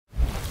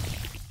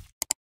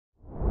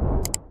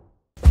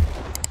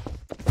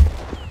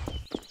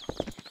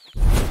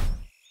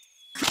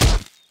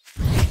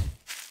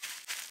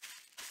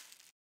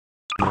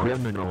What's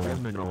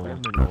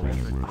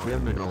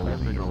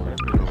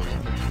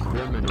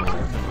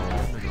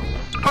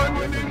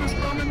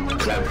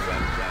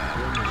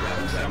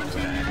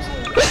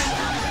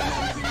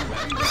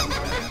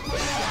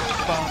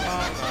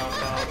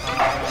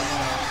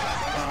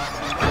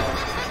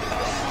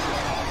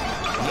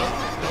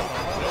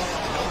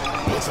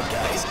up,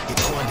 guys?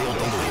 It's Quandale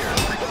Dumble here.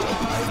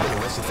 I've been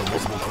arrested for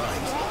multiple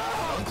crimes,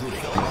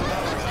 including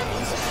battery on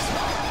police officer,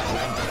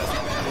 wearing theft,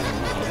 and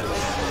rural metal. What's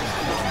up,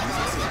 guys?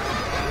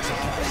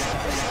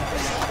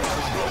 Quandale Dumble here. I've been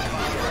arrested for multiple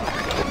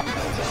crimes.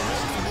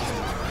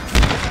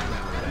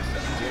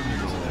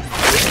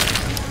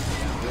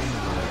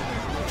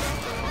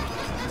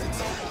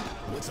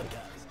 What's up,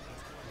 guys?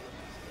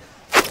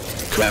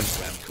 Crab.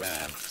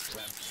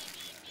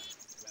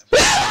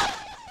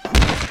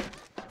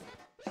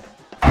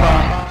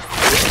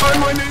 Hi,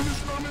 my name is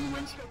Roman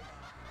Winslow.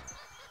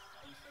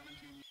 I'm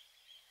 17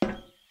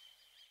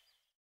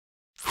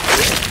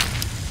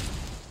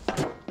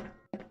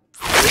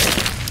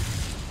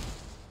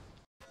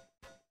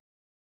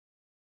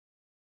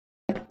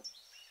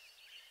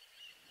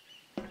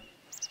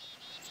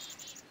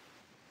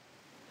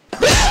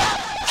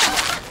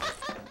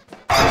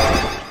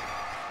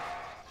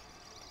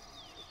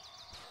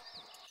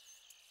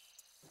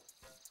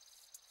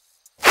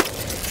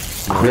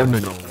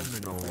 Criminal.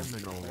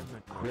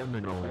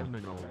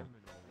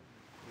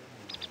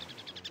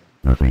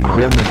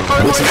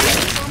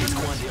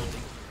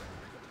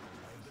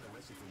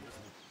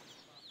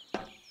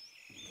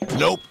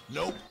 Nope.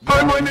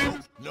 Hi, my name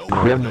is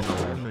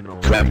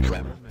Crab.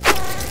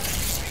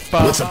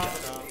 What's up, guys?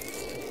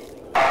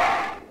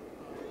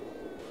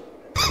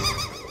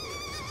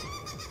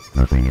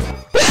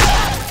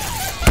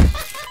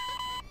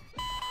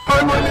 Hi,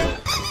 my name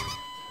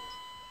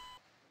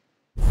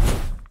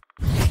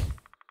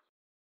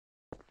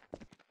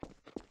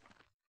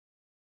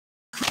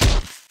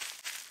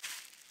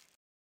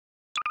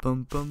Bum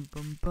bum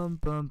bum bum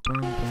bum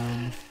bum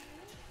bum.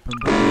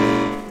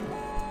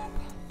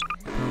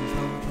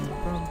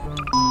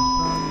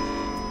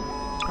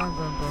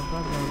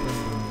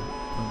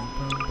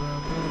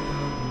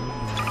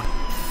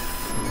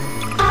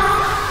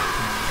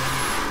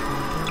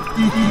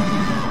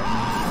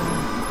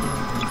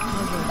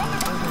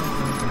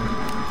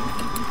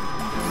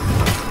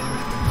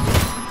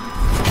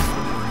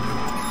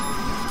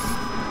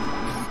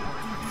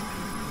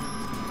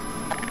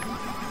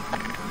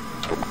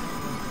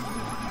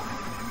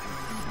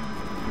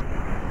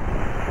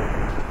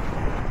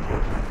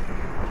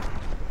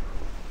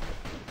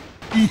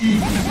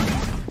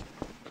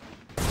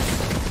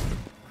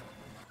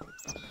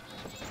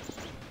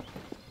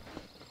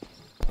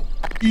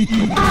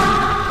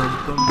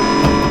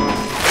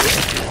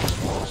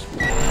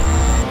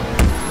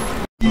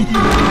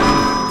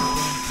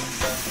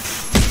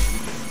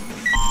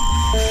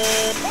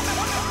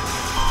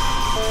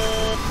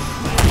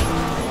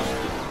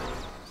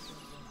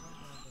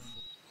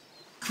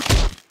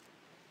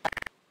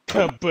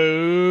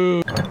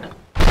 Kaboom!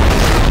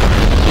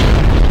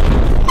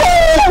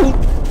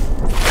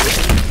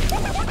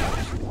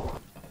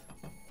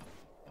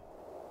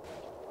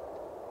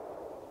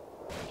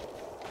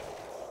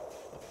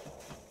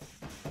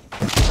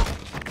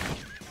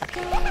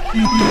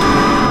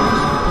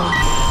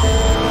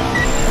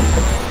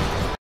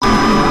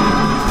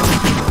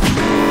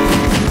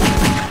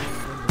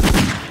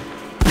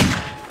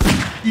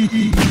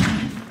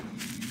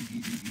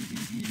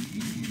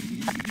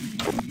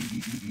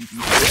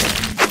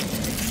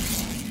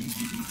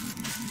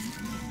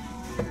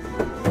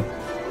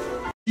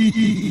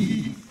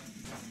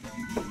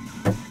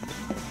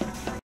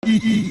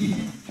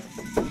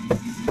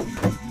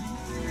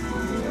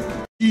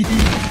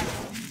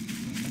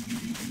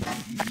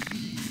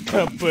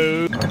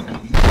 Kaboom!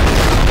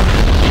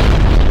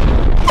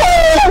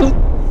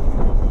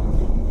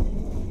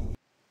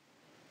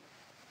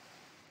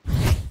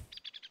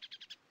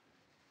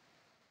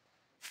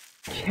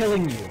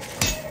 Killing you.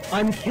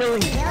 I'm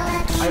killing you.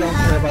 I don't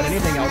care about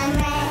anything else.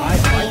 My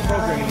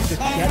programming is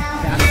just get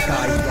that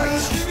guy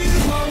right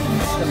now.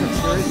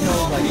 There is no,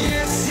 like...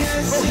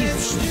 Oh,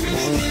 he's...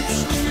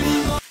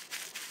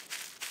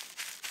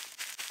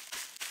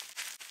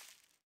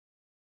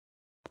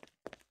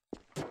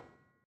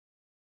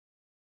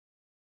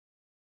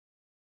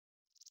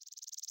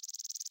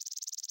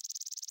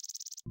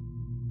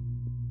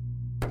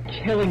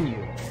 Killing you.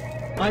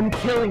 I'm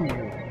killing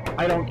you.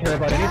 I don't care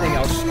about anything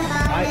else.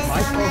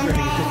 My programming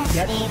is just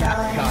get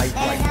that guy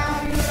right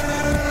now.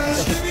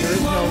 There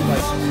is no,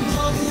 like...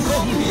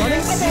 Oh, he's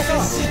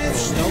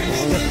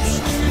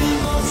running?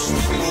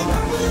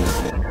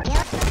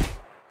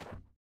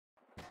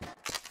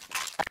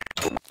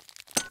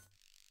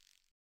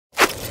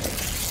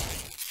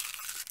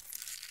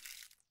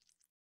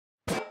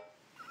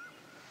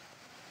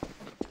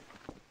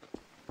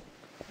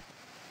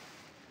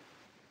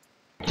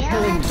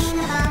 Killing you.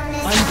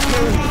 I'm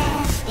killing you.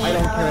 I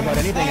don't care about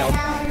anything else.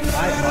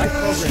 My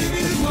programming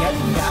is to get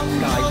that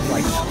guy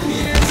right now.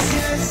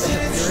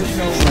 There is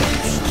no, like...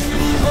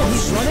 Oh,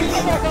 he's running?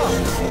 Oh my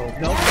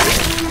god! No.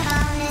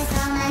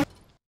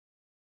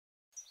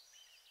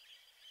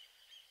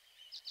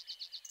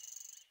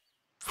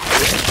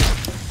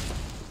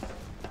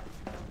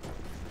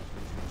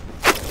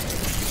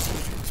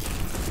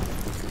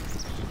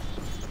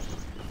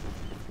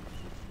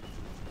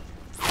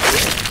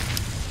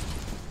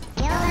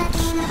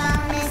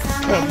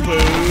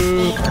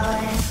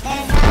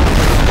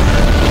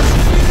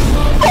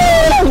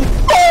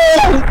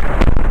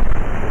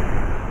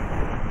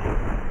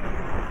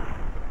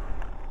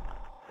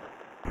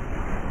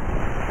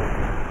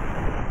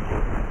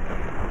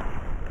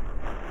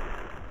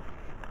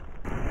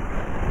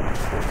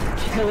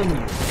 Killing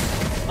you.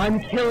 I'm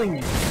killing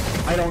you.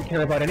 I don't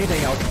care about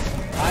anything else.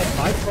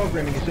 My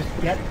programming is just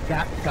get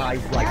that guy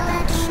right.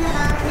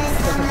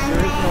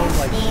 There is no,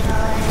 like...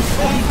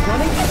 Oh, he's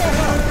running for the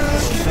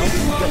house.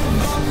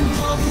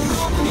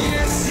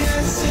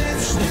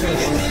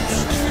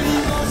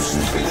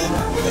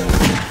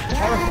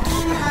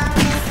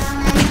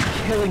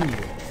 Killing you.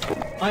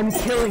 I'm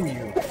killing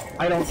you.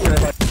 I don't care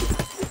about...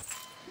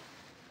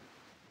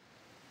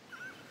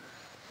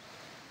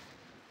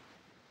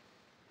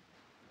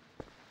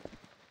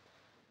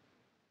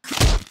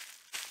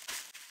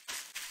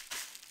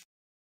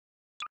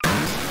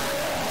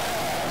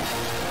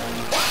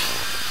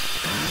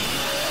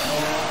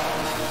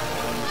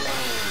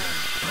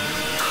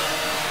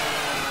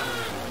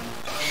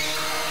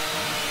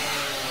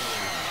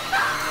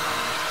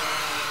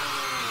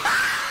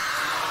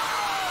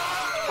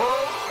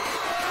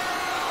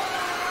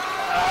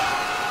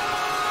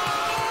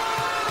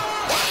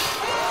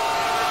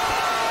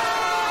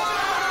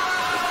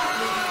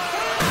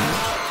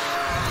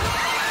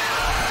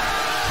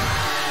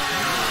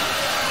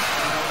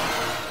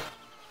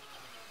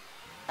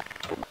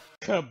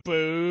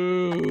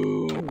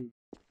 Kaboom!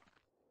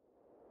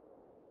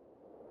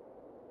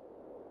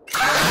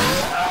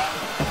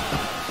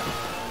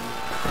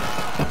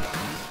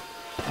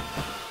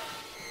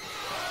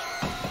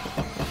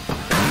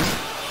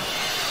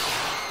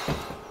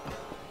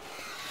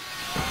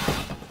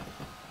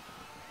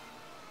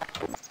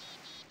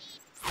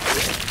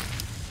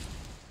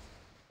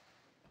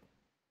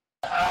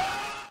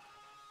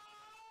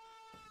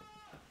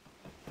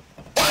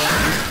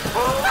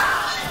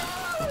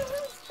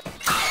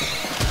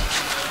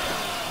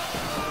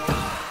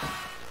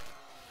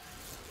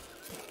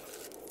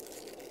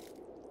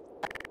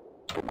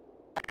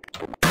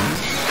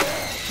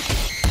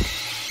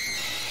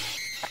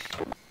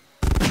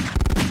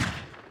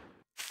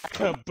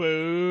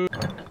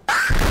 Kaboom!